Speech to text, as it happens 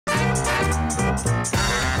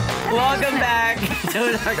Welcome back to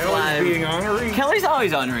Ozarks Live. Being ornery? Kelly's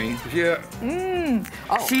always ornery. Yeah.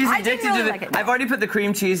 Oh, She's I addicted didn't really to the. like it, no. I've already put the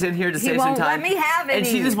cream cheese in here to save some won't time. let me have And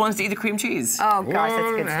she any. just wants to eat the cream cheese. Oh gosh, that's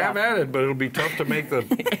good Have stuff. at it, but it'll be tough to make the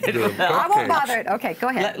I won't cupcakes. bother it. Okay, go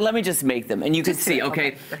ahead. Let me just make them, and you can Just do see, it, okay?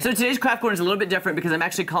 okay. So today's craft corner is a little bit different because I'm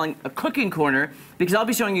actually calling a cooking corner because I'll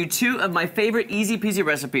be showing you 2 of my favorite easy peasy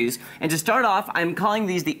recipes. And to start off, I'm calling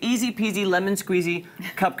these the easy peasy lemon squeezy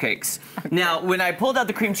cupcakes. Now, when I pulled out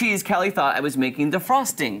the cream cheese, Kelly thought I was making the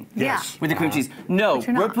frosting. Yes. With the cream cheese. No, But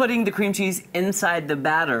you're we're not. putting the cream cheese inside the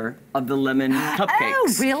batter of the lemon cupcakes.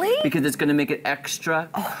 Oh, really? Because it's gonna make it extra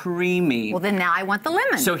creamy. Well, then now I want the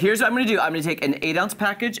lemon. So here's what I'm gonna do. I'm gonna take an 8-ounce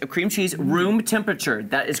package of cream cheese, room temperature.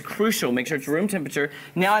 That is crucial. Make sure it's room temperature.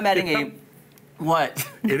 Now I'm adding a, what?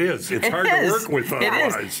 It is. It's hard is. to work with It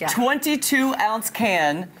otherwise. is. Yeah. 22-ounce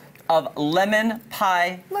can of lemon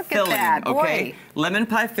pie Look at filling. that, Okay, boy. lemon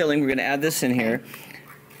pie filling. We're gonna add this in here,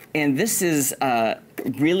 and this is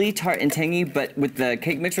really tart and tangy. But with the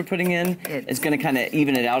cake mix we're putting in, it's gonna kind of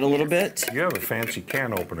even it out a little bit. You have a fancy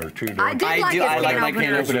can opener too, don't I you? did I like do. his I like can my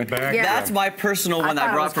can opener. opener. Back. Yeah. That's my personal one I I thought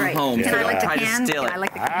it brought was from great. home. Can I lick the Try to can? steal it. Can I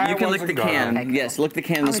lick the can? You can lick the can. Okay. Yes, lick the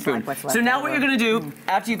can and the always spoon. like what's left So now what over. you're gonna do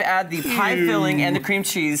after you've added the pie filling and the cream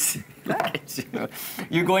cheese,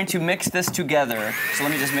 you're going to mix this together. So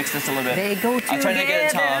let me just mix this a little bit. They go I'll together try to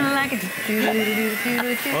get it, Tom. like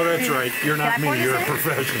a Oh, that's right. You're not Can I pour me. this You're a in?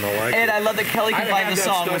 professional. And I love that Kelly can I'd find have the that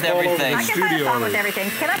song stuff with all over everything. I can find a Studio song with is- everything.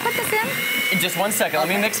 Can I put this in? In just 1 second, let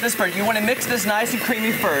me mix this first. You want to mix this nice and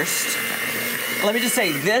creamy first. Let me just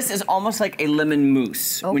say, this is almost like a lemon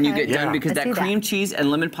mousse when you Okay. get done Yeah. because I that see that. cream cheese and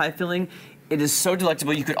lemon pie filling, it is so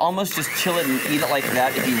delectable. You could almost just chill it and eat it like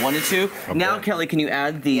that if you wanted to. Now, Kelly, can you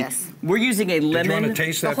add the? Yes. We're using a Did you lemon want to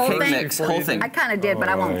taste that whole first thing? mix, before whole you thing. I kind of did, but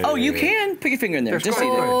I won't. Oh, you can put your finger in there. There's Just quite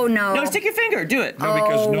a bit. Oh, no. No, stick your finger. Do it. No,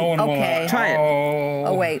 because no one okay. will. Try it.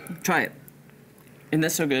 Oh, wait. Try it. Isn't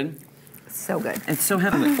that so good? So good. It's so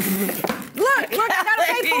heavenly. Look, I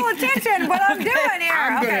gotta pay full attention what I'm doing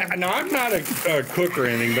here. Okay. Now, I'm not a cook or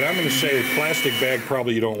anything, but I'm going to say plastic bag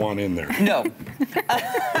probably you don't want in there. No.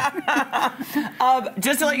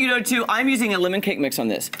 Just to let you know, too, I'm using a lemon cake mix on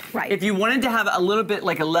this. Right. If you wanted to have a little bit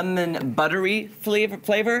like a lemon buttery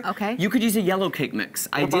flavor, Okay. you could use a yellow cake mix.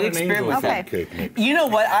 I What did about an experiment with angel that. food cake mix? You know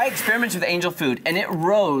what? I experimented with angel food, and it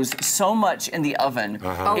rose so much in the oven.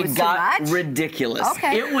 Oh, It it's too got much? ridiculous.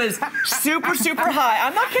 Okay. It was super, super high.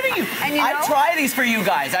 I'm not kidding you. And you I know- try these for you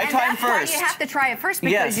guys. I And try them that's why first. you have to try it first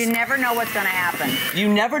because Yes. you never know what's going to happen. You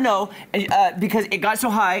never know, because it got so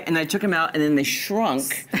high, and I took them out, and then they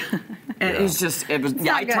shrunk. And it was just, yeah,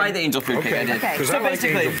 not I tried good. the angel food cake, I did. Okay. Because So I like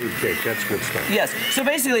basically, angel food cake. That's good stuff. yes. So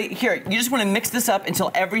basically, here, you just want to mix this up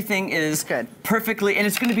until everything is Good. perfectly, and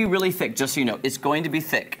it's going to be really thick, just so you know. It's going to be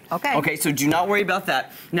thick. Okay. Okay, so do not worry about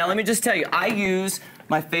that. Now, let me just tell you, I use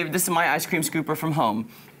my favorite, this is my ice cream scooper from home.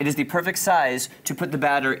 It is the perfect size to put the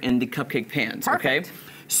batter in the cupcake pans, Perfect. okay?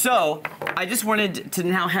 So, I just wanted to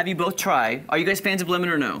now have you both try. Are you guys fans of lemon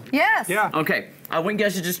or no? Yes. Yeah. Okay, I want you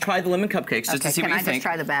guys to just try the lemon cupcakes just to Okay, see can what I you just think.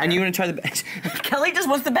 try the batter? And you want to try the batter. Kelly just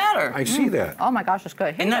wants the batter. I see that. Oh my gosh, it's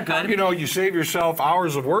good. Here Isn't that good? You know, you save yourself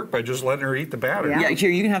hours of work by just letting her eat the batter. Yeah. Yeah, here,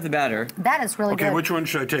 you can have the batter. That is really Okay, good. which one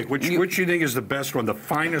should I take? Which do you think is the best one, the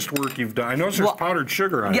finest work you've done? I notice there's Well, powdered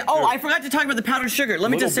sugar on Yeah, it. oh, too. I forgot to talk about the powdered sugar.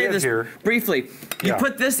 Let me Little just say bit this here. briefly. You Yeah.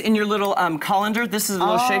 put this in your little colander. This is a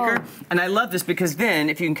little Oh. shaker. And I love this because then,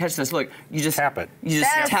 if you can catch this, look, you just Tap it. You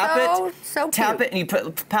just That is tap so- it, so tap cute. it, and you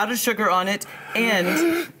put powdered sugar on it,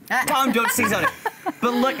 and Tom, don't seize on it.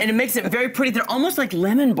 But look, and it makes it very pretty. They're almost like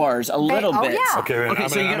lemon bars a little oh, bit. yeah. Okay, Okay,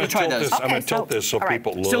 so you gotta try those. I'm going Okay, to tilt so- this so all right.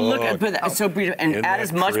 people look. So look, and put that, so beautiful, and Isn't add that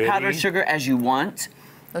as much pretty? powdered sugar as you want.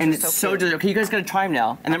 Those And are it's so so cute. delicious. Okay, you guys gotta try them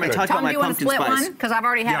now. And I'm gonna talk Tom, about my do you want to pumpkin split spice. one? Because I've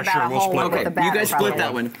already had Yeah, about sure, a we'll whole split one one. with the Okay, batter. you guys split probably.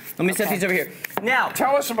 that one. Let me set these over here. Now,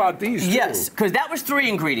 Tell us about these, too. yes, because that was 3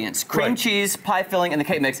 ingredients. Cream Right. cheese, pie filling, and the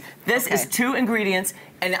cake mix. This is 2 ingredients,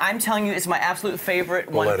 and I'm telling you, it's my absolute favorite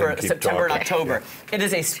one let for him keep September and talking. October. It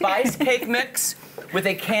is a spice cake mix with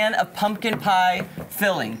a can of pumpkin pie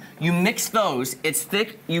filling. You mix those, it's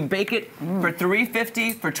thick, you bake it for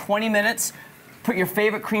 350 for 20 minutes, put your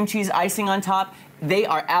favorite cream cheese icing on top. They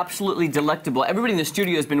are absolutely delectable. Everybody in the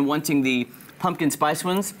studio has been wanting the pumpkin spice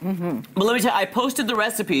ones. But let me tell you, I posted the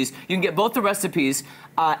recipes. You can get both the recipes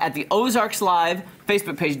at the Ozarks Live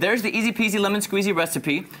Facebook page. There's the easy peasy lemon squeezy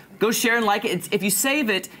recipe. Go share and like it. If you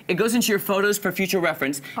save it, it goes into your photos for future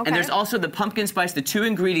reference. Okay. And there's also the pumpkin spice, the 2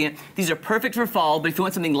 ingredient. These are perfect for fall, but if you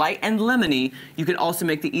want something light and lemony, you can also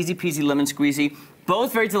make the easy peasy lemon squeezy.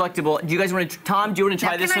 Both very delectable. Do you guys want to, Tom, do you want to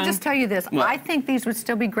try this one? Can I just tell you this? What? I think these would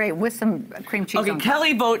still be great with some cream cheese Okay, on top.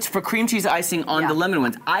 Kelly votes for cream cheese icing on the lemon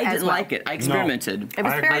ones. I didn't well. like it. I experimented. It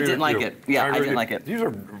was very I didn't like it. Yeah, I didn't like it. These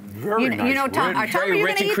are very nice. You know, Tom, rich. Tom, are you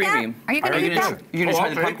rich going and to eat creamy. that? Are you going to eat that? You're going to try the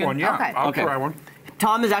I'll take pumpkin? one, yeah. Okay. I'll Okay. try one.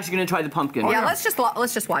 Tom is actually going to try the pumpkin. Yeah, let's just watch that.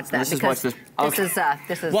 Let's just watch this. Okay.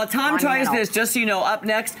 This is While Tom tries monumental. this, just so you know, up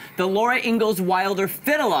next, the Laura Ingalls Wilder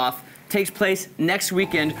Fiddle-Off takes place next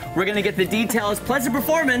weekend. We're going to get the details, plus the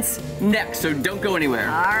performance, next, so don't go anywhere.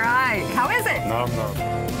 All right. How is it? No,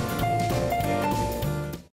 no.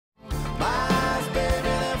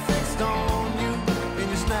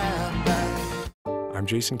 I'm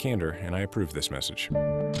Jason Kander, and I approve this message.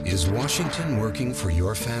 Is Washington working for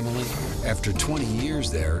your family? After 20 years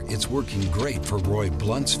there, it's working great for Roy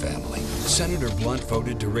Blunt's family. Senator Blunt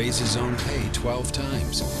voted to raise his own pay 12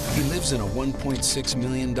 times. He lives in a $1.6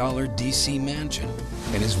 million D.C. mansion,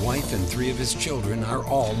 and his wife and 3 of his children are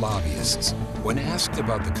all lobbyists. When asked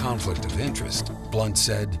about the conflict of interest, Blunt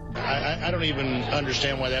said, I don't even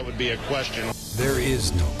understand why that would be a question. "There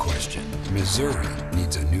is no question. Missouri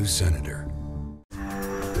needs a new senator."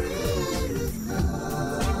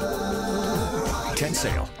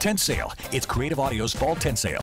 10 sale. It's Creative Audio's Fall 10 sale.